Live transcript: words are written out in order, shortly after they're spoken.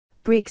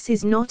BRICS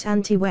is not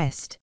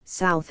anti-West,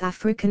 South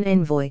African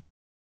envoy.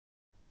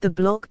 The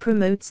bloc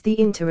promotes the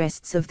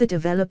interests of the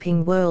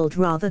developing world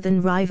rather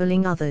than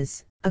rivaling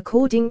others,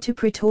 according to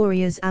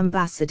Pretoria's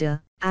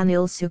ambassador,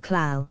 Anil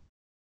Suklal.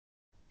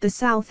 The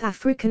South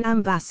African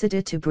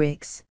ambassador to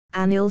BRICS,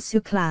 Anil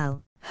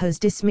Suklal, has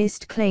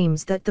dismissed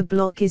claims that the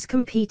bloc is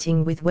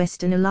competing with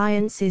Western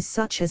alliances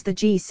such as the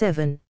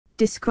G7,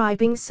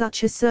 describing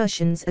such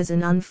assertions as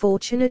an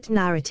unfortunate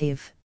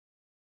narrative.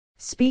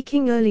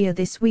 Speaking earlier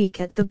this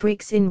week at the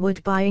BRICS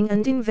Inward Buying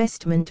and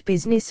Investment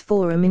Business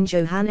Forum in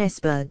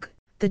Johannesburg,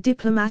 the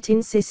diplomat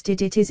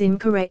insisted it is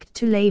incorrect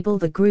to label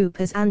the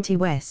group as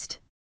anti-West.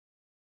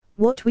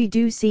 What we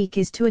do seek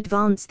is to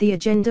advance the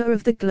agenda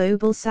of the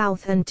Global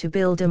South and to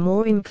build a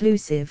more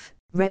inclusive,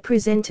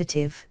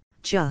 representative,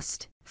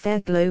 just,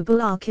 fair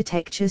global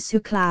architecture,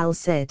 Suklal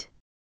said.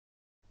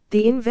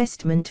 The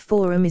Investment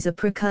Forum is a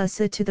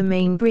precursor to the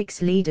main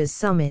BRICS Leaders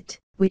Summit,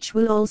 which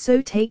will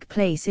also take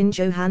place in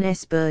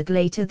Johannesburg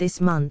later this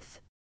month.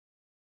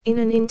 In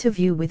an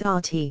interview with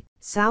RT,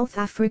 South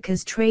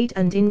Africa's Trade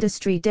and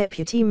Industry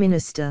Deputy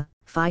Minister,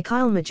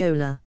 Fikile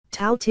Majola,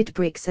 touted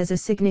BRICS as a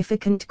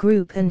significant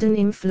group and an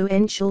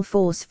influential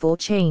force for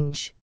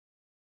change.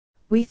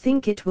 We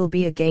think it will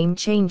be a game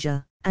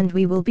changer, and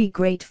we will be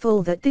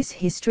grateful that this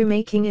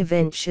history-making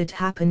event should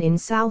happen in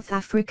South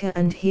Africa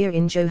and here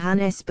in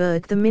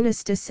Johannesburg, the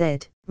minister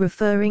said,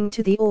 referring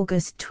to the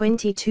August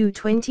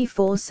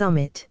 22-24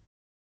 summit.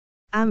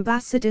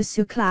 Ambassador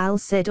Suklal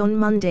said on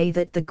Monday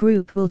that the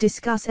group will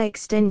discuss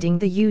extending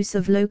the use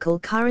of local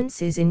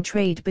currencies in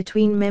trade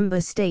between member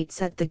states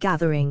at the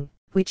gathering,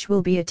 which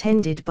will be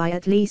attended by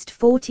at least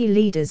 40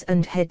 leaders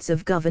and heads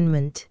of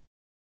government.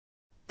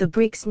 The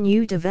BRICS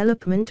New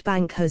Development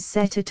Bank has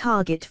set a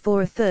target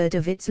for a third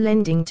of its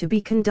lending to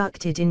be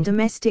conducted in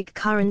domestic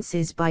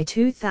currencies by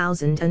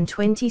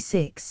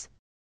 2026.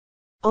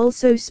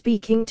 Also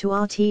speaking to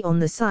RT on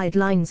the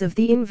sidelines of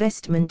the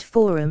Investment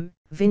Forum,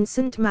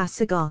 Vincent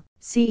Massaga,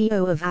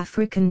 CEO of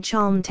African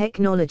Charm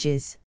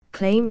Technologies,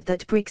 claimed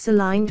that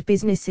BRICS-aligned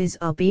businesses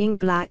are being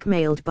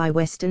blackmailed by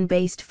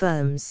Western-based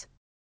firms.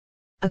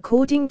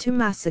 According to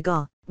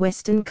Massaga,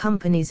 Western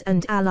companies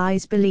and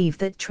allies believe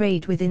that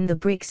trade within the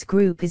BRICS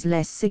group is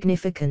less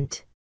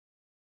significant.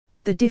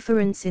 The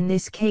difference in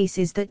this case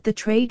is that the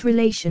trade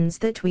relations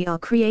that we are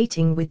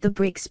creating with the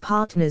BRICS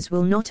partners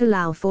will not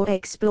allow for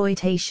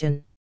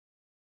exploitation.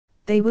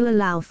 They will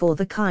allow for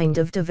the kind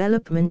of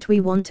development we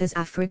want as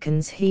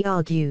Africans, he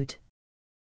argued.